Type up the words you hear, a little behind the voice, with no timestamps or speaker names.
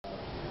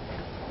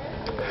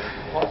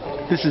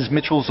This is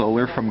Mitchel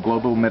Zoler from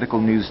Global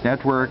Medical News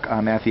Network.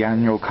 I'm at the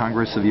annual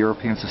Congress of the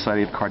European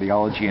Society of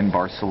Cardiology in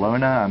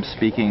Barcelona. I'm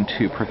speaking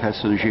to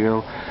Professor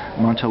Gilles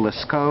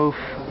Montalescot,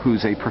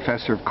 who's a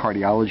professor of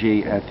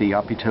cardiology at the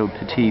Hôpital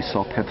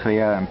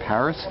Pitié-Salpêtière in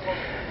Paris.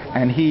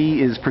 And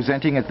he is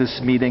presenting at this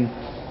meeting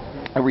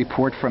a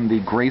report from the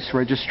GRACE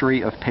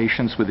Registry of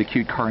Patients with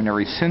Acute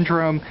Coronary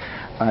Syndrome,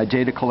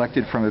 data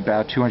collected from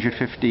about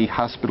 250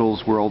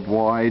 hospitals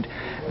worldwide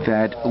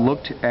that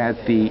looked at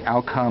the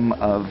outcome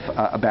of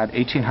about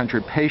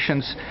 1,800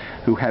 patients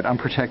who had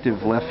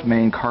unprotected left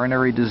main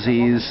coronary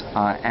disease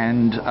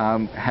and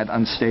had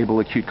unstable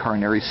acute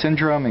coronary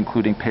syndrome,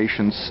 including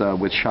patients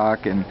with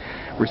shock and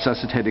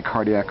resuscitated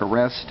cardiac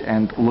arrest,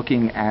 and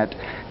looking at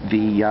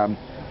the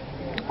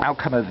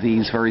outcome of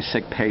these very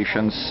sick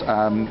patients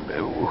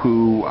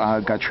who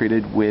got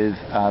treated with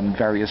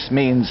various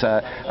means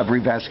of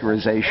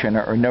revascularization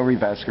or no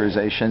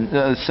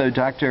revascularization. So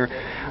Dr.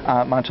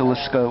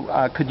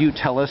 Montalescot, could you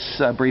tell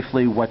us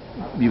briefly what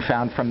you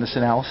found from this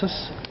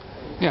analysis?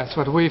 Yes,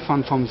 what we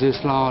found from this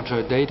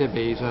larger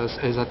database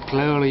is that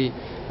clearly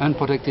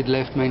unprotected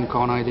left main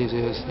coronary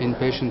disease in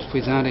patients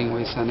presenting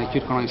with an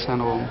acute coronary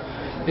syndrome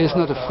is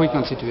not a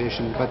frequent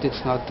situation, but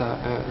it's not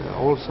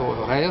also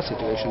a rare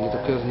situation. It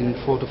occurs in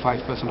 4 to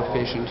 5% of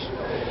patients.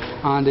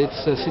 And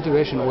it's a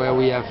situation where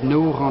we have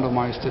no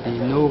randomized study,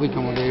 no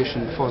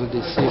recommendation for the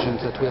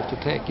decisions that we have to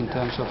take in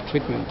terms of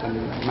treatment and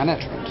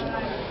management.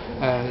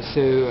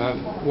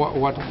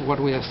 What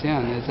we have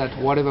seen is that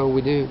whatever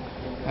we do,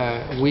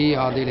 we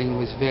are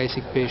dealing with very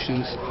sick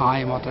patients,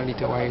 high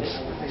mortality rates,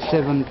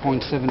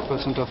 7.7%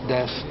 of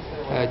deaths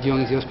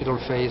during the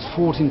hospital phase,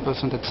 14%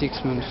 at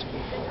 6 months.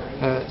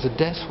 The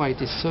death rate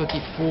is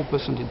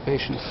 34% in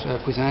patients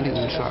presenting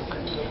in shock.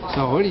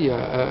 So really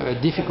a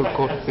difficult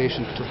cohort of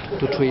patients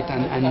to treat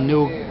and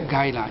no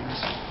guidelines.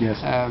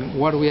 Yes.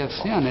 What we have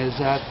seen is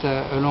that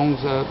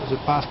along the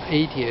past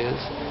 8 years,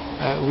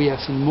 we have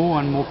seen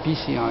more and more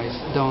PCIs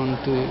done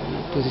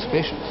to these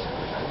patients.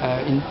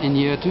 In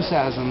year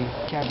 2000,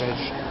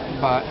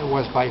 CABG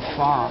was by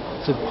far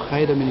the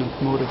predominant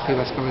mode of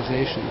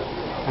revascularization.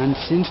 And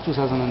since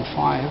 2005,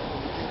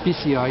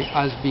 PCI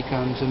has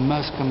become the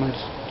most common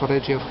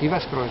strategy of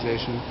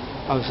revascularization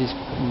of these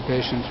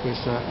patients with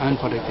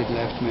unprotected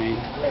left main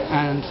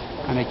and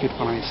an acute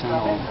coronary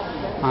syndrome.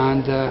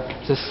 And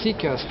the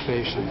sickest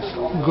patients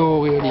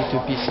go really to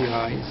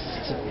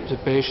PCIs, the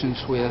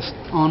patients with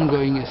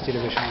ongoing ST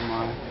elevation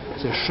MI,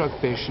 the shock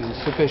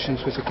patients, the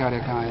patients with a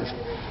cardiac arrest,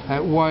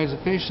 while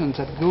the patients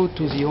that go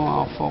to the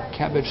OR for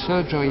CABG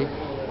surgery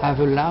have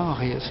a lower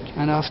risk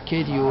and are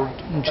scheduled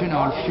in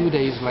general a few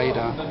days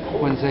later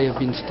when they have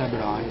been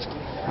stabilized.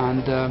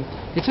 And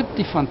it's a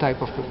different type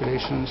of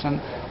populations,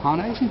 and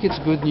I think it's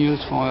good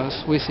news for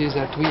us. We see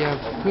that we have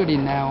really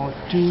now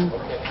two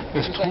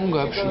strong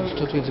options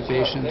to treat the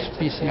patients,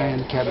 PCI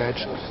and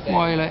CABG,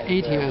 while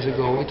 8 years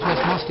ago it was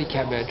mostly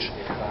CABG,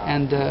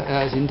 and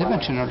the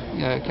interventional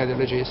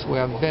cardiologists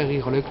were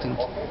very reluctant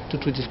to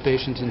treat these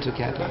patients into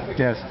cath.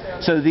 Yes.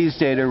 So these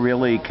data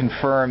really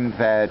confirm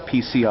that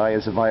PCI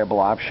is a viable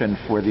option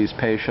for these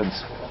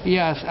patients.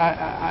 Yes,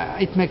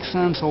 it makes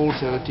sense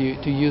also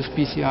to use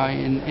PCI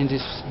in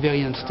these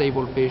very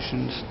unstable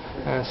patients,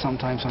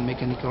 sometimes on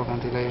mechanical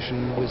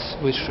ventilation,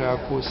 with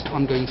shock, with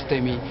ongoing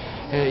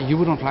STEMI. You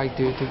wouldn't like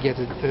to get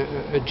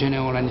a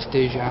general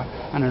anesthesia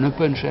and an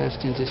open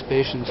chest in these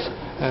patients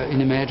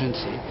in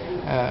emergency.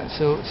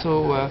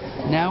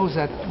 Now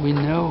that we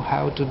know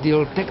how to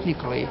deal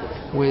technically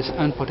with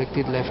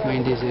unprotected left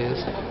main disease,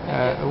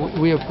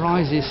 we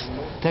apply these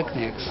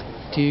techniques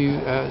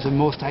to the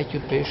most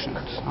acute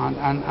patients,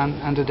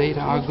 and the data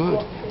are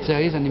good.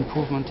 There is an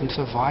improvement in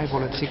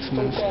survival at 6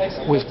 months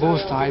with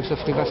both types of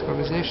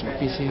revascularization,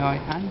 PCI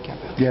and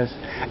CABG. Yes,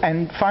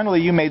 and finally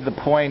you made the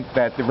point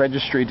that the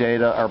registry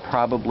data are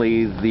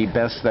probably the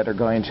best that are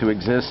going to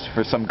exist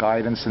for some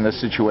guidance in this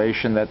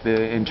situation, that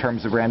in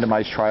terms of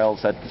randomized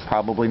trials that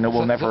probably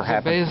will never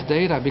happen. The best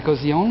data,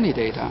 because the only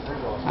data,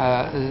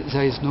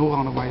 there is no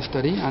randomized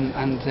study,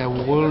 and there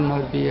will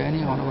not be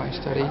any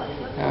randomized study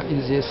in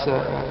this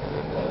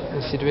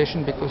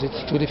situation because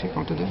it's too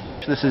difficult to do.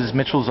 This is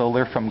Mitchel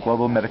Zoler from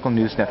Global Medical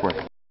News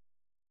Network.